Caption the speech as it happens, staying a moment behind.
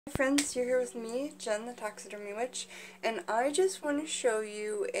Friends, you're here with me, Jen the Taxidermy Witch, and I just want to show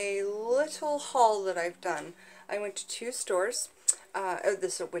you a little haul that I've done. I went to two stores.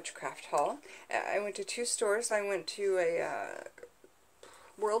 This is a Witchcraft haul. I went to two stores. I went to a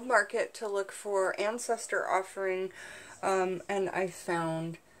world market to look for ancestor offering, and I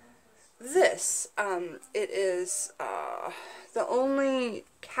found this. It is the only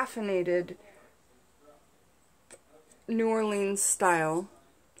caffeinated New Orleans style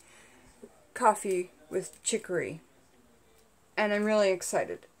coffee with chicory, and I'm really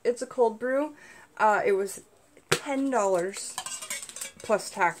excited. It's a cold brew. It was $10 plus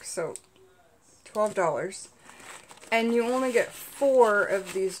tax, so $12, and you only get 4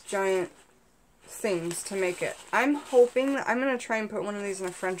 of these giant things to make it. I'm hoping that I'm going to try and put one of these in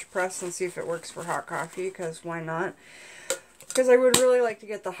a French press and see if it works for hot coffee, because why not? Because I would really like to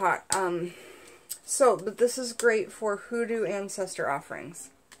get the hot. But this is great for hoodoo ancestor offerings.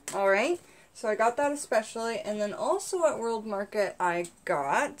 Alright? So I got that especially, and then also at World Market I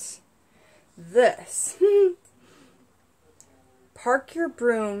got this. Park your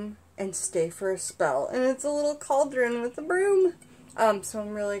broom and stay for a spell. And it's a little cauldron with a broom. So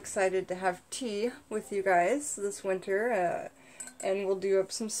I'm really excited to have tea with you guys this winter, and we'll do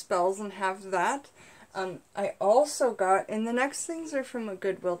up some spells and have that. I also got, and the next things are from a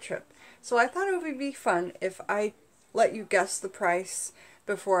Goodwill trip. So I thought it would be fun if I let you guess the price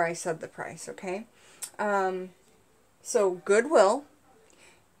before I said the price, okay? So Goodwill,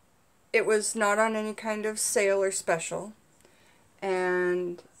 it was not on any kind of sale or special,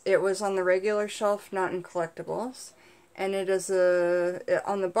 and it was on the regular shelf, not in collectibles, and it is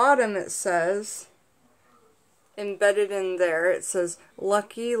on the bottom it says, embedded in there, it says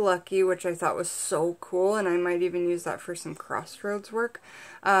Lucky Lucky, which I thought was so cool, and I might even use that for some crossroads work.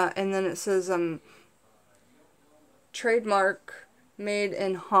 And then it says trademark made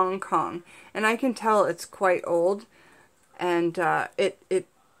in Hong Kong, and I can tell it's quite old, and it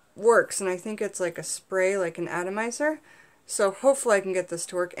works, and I think it's like a spray, like an atomizer, so hopefully I can get this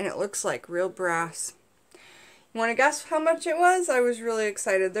to work, and it looks like real brass. You want to guess how much it was? I was really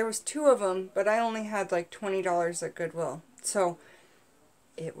excited. There was 2 of them, but I only had like $20 at Goodwill, so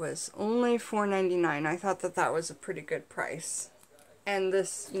it was only $4.99. I thought that that was a pretty good price. And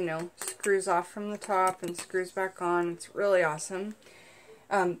this, you know, screws off from the top and screws back on. It's really awesome.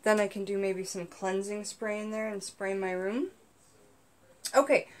 Then I can do maybe some cleansing spray in there and spray my room.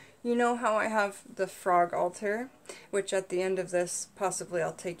 Okay, you know how I have the frog altar, which at the end of this, possibly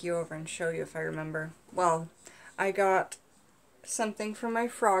I'll take you over and show you if I remember. Well, I got something for my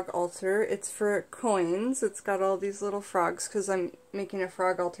frog altar. It's for coins. It's got all these little frogs because I'm making a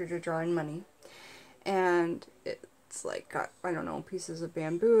frog altar to draw in money. And it's like got, I don't know, pieces of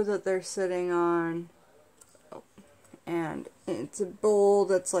bamboo that they're sitting on. Oh. And it's a bowl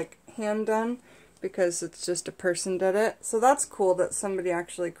that's like hand done because it's just a person did it. So that's cool that somebody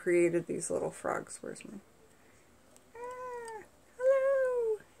actually created these little frogs. Where's my...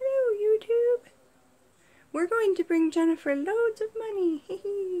 Hello! Hello, YouTube! We're going to bring Jennifer loads of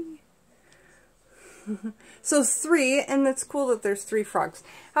money. So 3, and it's cool that there's 3 frogs.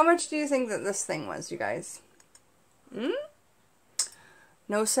 How much do you think that this thing was, you guys?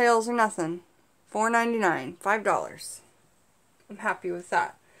 No sales or nothing. $4.99. $5. I'm happy with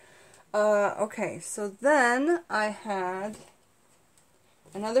that. Okay, so then I had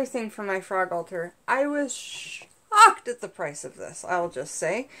another thing for my frog altar. I was shocked at the price of this, I'll just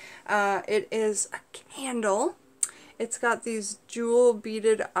say. It is a candle. It's got these jewel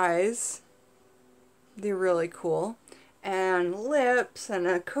beaded eyes. They're really cool. And lips and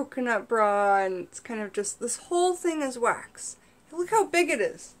a coconut bra, and it's kind of just, this whole thing is wax. Look how big it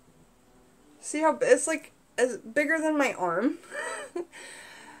is. See how, it's like as bigger than my arm.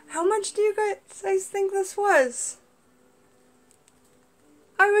 How much do you guys think this was?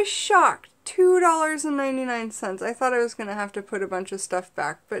 I was shocked. $2.99. I thought I was going to have to put a bunch of stuff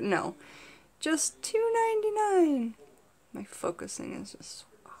back, but no. Just $2.99. My focusing is just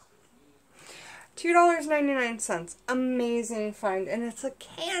off. $2.99. Amazing find. And it's a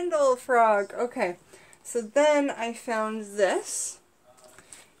candle frog. Okay. So then I found this.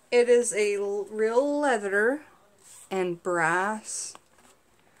 It is a real leather and brass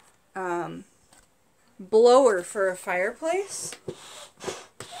blower for a fireplace.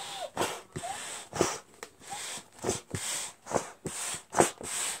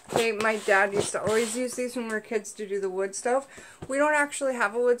 Okay, my dad used to always use these when we were kids to do the wood stove. We don't actually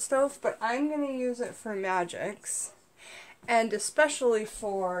have a wood stove, but I'm going to use it for magics, and especially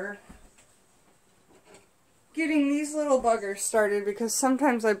for getting these little buggers started, because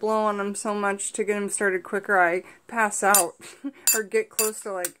sometimes I blow on them so much to get them started quicker I pass out or get close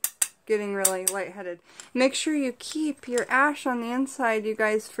to like getting really lightheaded. Make sure you keep your ash on the inside, you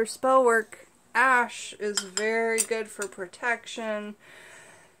guys, for spell work. Ash is very good for protection.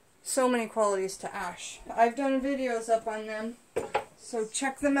 So many qualities to ash. I've done videos up on them, so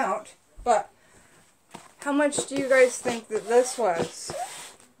check them out. But how much do you guys think that this was?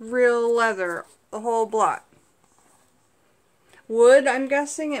 Real leather, the whole blot. Wood, I'm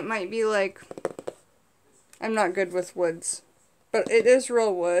guessing it might be like, I'm not good with woods, but it is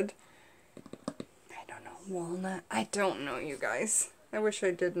real wood. I don't know, walnut. I don't know, you guys. I wish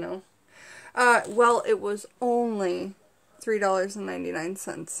I did know. Well, it was only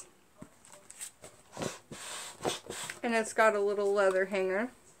 $3.99. And it's got a little leather hanger,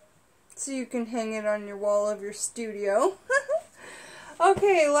 so you can hang it on your wall of your studio.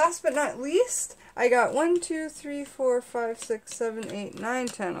 Okay, last but not least, I got 1, 2, 3, 4, 5, 6, 7, 8, 9,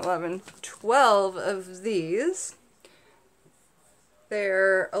 10, 11, 12 of these.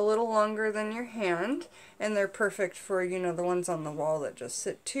 They're a little longer than your hand, and they're perfect for, you know, the ones on the wall that just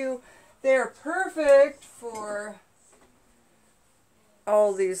sit too. They're perfect for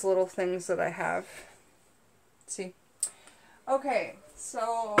all these little things that I have. See? Okay,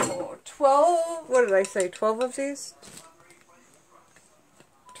 so 12, what did I say, 12 of these?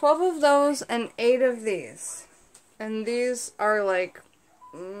 12 of those and 8 of these. And these are like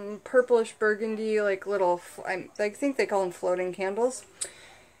purplish burgundy, like little, I think they call them floating candles.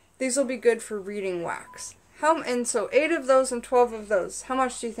 These will be good for reading wax. And so 8 of those and 12 of those, how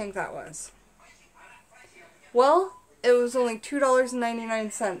much do you think that was? Well, it was only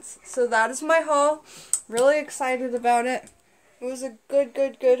 $2.99. So that is my haul. Really excited about it. It was a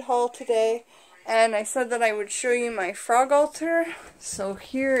good haul today. And I said that I would show you my frog altar. So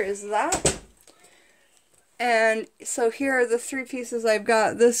here is that. And so here are the 3 pieces I've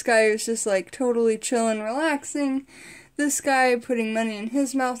got. This guy is just like totally chilling, relaxing. This guy putting money in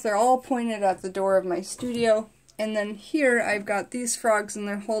his mouth. They're all pointed at the door of my studio. And then here I've got these frogs, and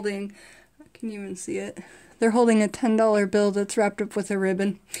they're holding, I can even see it. They're holding a $10 bill that's wrapped up with a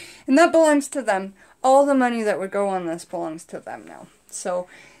ribbon. And that belongs to them. All the money that would go on this belongs to them now. So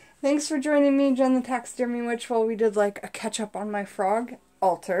thanks for joining me, Jen the Taxidermy Witch, while we did like a catch up on my frog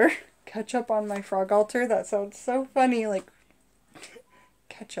altar. Catch up on my frog altar. That sounds so funny, like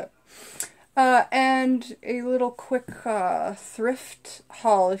catch up. And a little quick thrift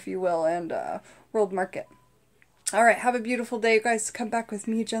haul, if you will, and world market. Alright, have a beautiful day, you guys. Come back with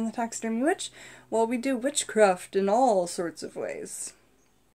me, Jen the Taxidermy Witch, while we do witchcraft in all sorts of ways.